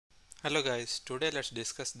Hello guys, today let's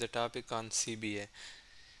discuss the topic on CBA.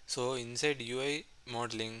 So inside UI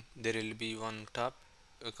modeling there will be one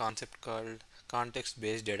a concept called context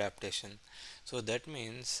based adaptation. So that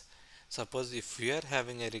means suppose if we are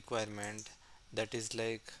having a requirement that is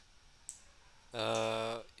like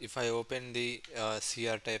if I open the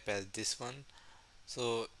CR type as this one,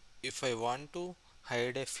 so if I want to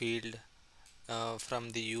hide a field from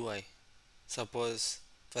the UI, suppose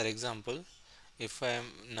for example if I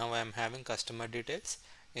am having customer details,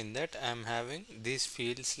 in that I am having these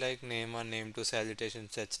fields like name or name to salutation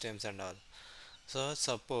such terms and all. So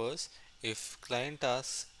suppose if client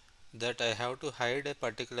asks that I have to hide a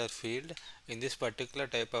particular field in this particular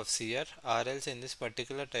type of CR or else in this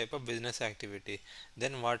particular type of business activity,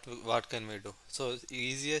 then what can we do? So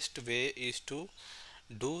easiest way is to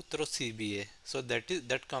do through CBA. So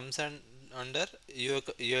that comes under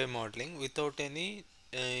UI modeling without any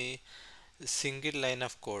single line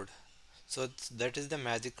of code. So that is the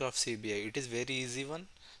magic of CBI. It is very easy one.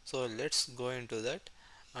 So let's go into that,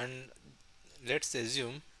 and let's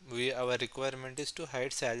assume we our requirement is to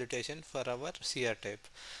hide salutation for our CR type.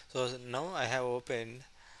 So now I have opened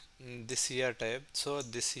this CR type. So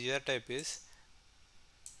this CR type is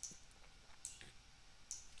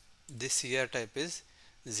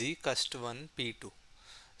zcust1 p2.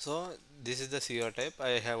 So this is the CR type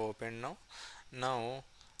I have opened now. Now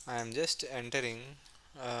I am just entering.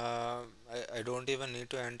 I don't even need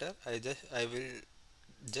to enter. I will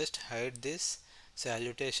just hide this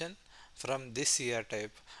salutation from this CR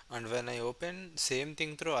type, and when I open same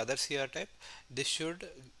thing through other CR type, this should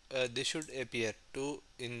appear too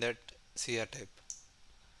in that CR type.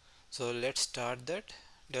 So let's start that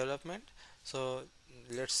development. So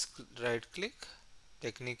let's right click,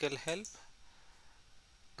 technical help,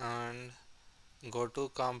 and go to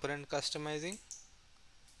component customizing.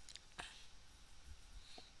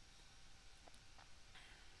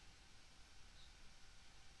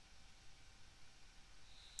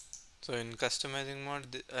 So in customizing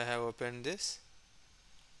mode I have opened this.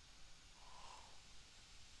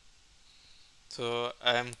 So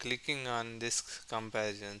I am clicking on this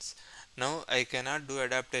comparisons. Now I cannot do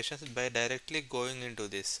adaptations by directly going into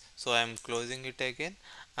this. So I am closing it again,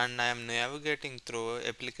 and I am navigating through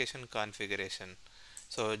application configuration.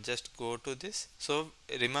 So just go to this. So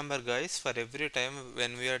remember guys, for every time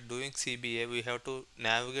when we are doing CBA we have to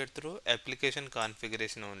navigate through application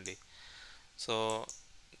configuration only. So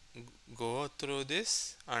go through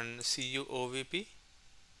this and CUOVP,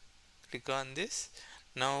 click on this.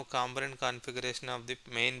 Now component configuration of the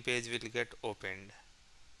main page will get opened.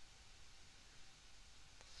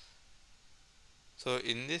 So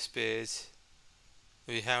in this page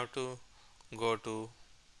we have to go to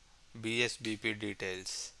BSBP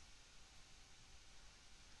details.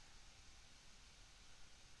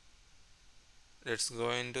 Let's go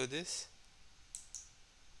into this.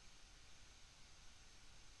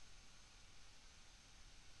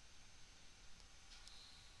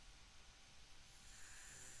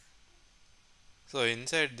 So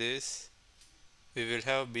inside this we will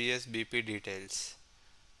have BSBP details.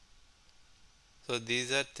 So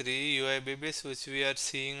these are three UIBBs which we are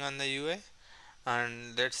seeing on the UI,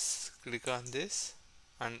 and let's click on this,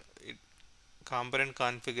 and component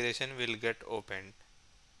configuration will get opened.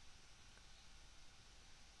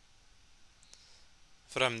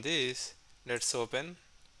 From this let's open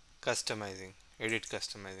customizing, edit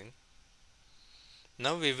customizing.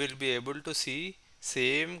 Now we will be able to see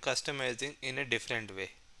same customizing in a different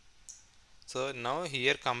way. So now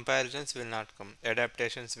here comparisons will not come,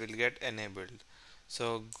 adaptations will get enabled.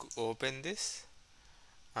 So open this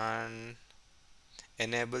and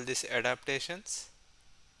enable this adaptations.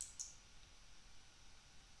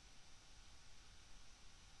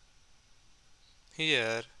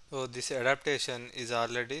 Here, so this adaptation is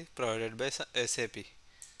already provided by SAP.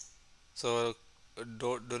 So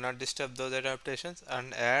do not disturb those adaptations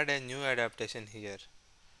and add a new adaptation here.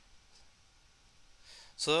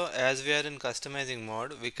 So as we are in customizing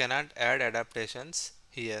mode, we cannot add adaptations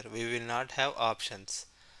here. We will not have options.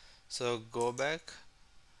 So go back,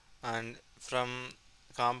 and from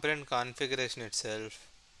component configuration itself,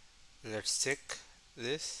 let's check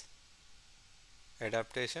this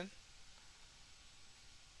adaptation,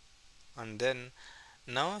 and then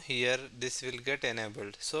now here this will get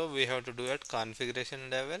enabled. So we have to do at configuration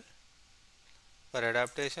level for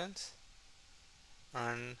adaptations,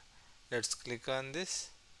 and let's click on this.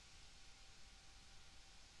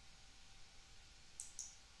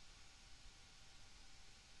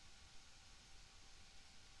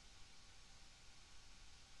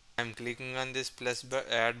 I'm clicking on this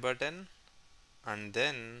add button, and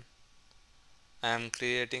then I am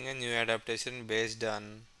creating a new adaptation based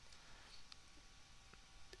on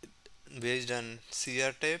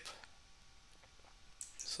CR type.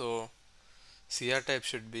 So CR type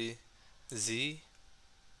should be Z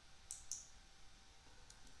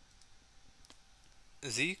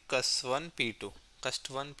cust1 P2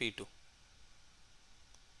 cust1 P2.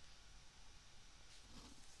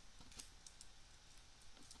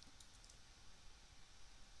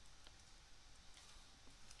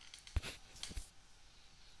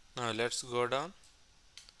 Now let's go down.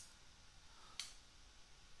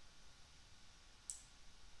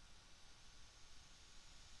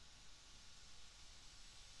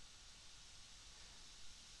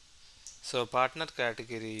 So partner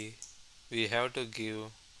category, we have to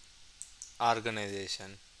give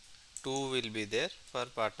organization. 2 will be there for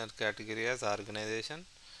partner category as organization.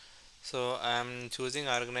 So I am choosing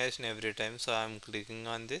organization every time, so I am clicking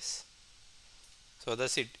on this, so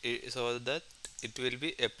that it will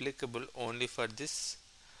be applicable only for this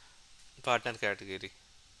partner category.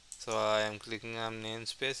 So I am clicking on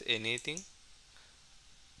namespace anything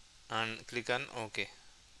and click on OK.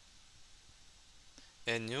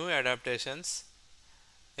 A new adaptations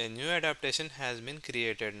a new adaptation has been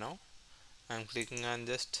created. Now I am clicking on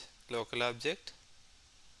just local object.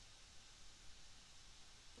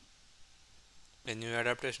 A new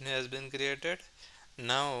adaptation has been created.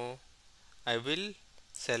 Now I will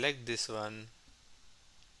select this one.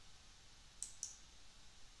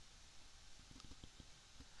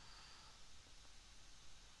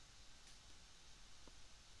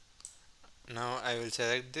 Now I will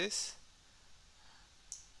select this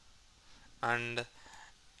and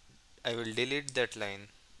I will delete that line.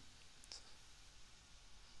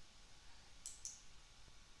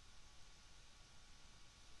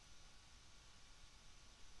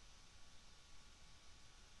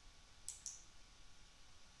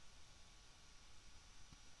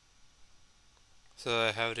 So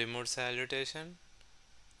I have removed salutation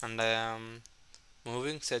and I am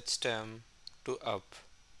moving search term to up.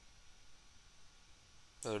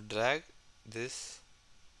 So drag this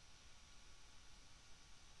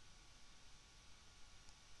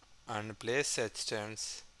and place search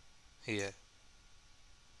terms here.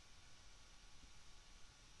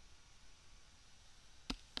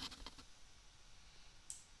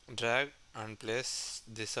 Drag and place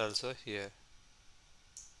this also here.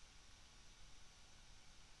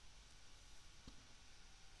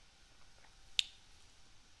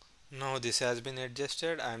 Now this has been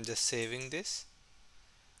adjusted. I am just saving this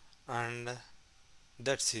and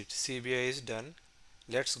that's it. CBI is done.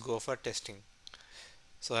 Let's go for testing.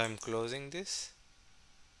 So I am closing this,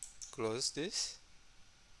 close this.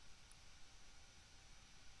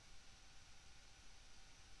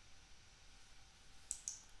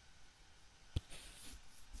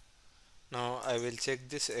 Now I will check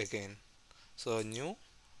this again. So new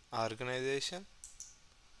organization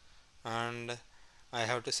and I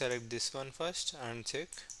have to select this one first and check.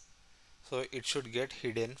 So it should get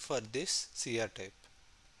hidden for this CR type.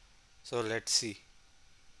 So let's see.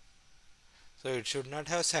 So it should not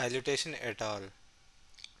have salutation at all.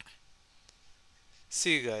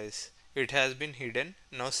 See guys, it has been hidden.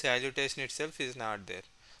 Now salutation itself is not there.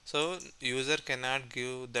 So user cannot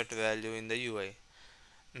give that value in the UI.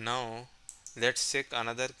 Now let's check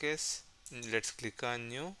another case. Let's click on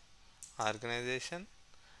new organization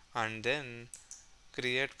and then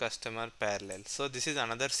create customer parallel. So this is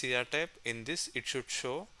another CR type. In this it should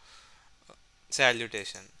show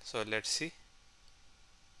salutation. So let's see.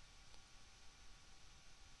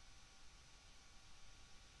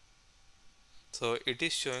 So it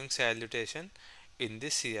is showing salutation in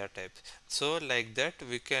this CR type. So like that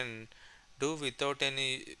we can do without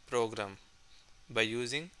any program by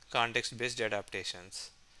using context based adaptations.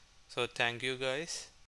 So thank you guys.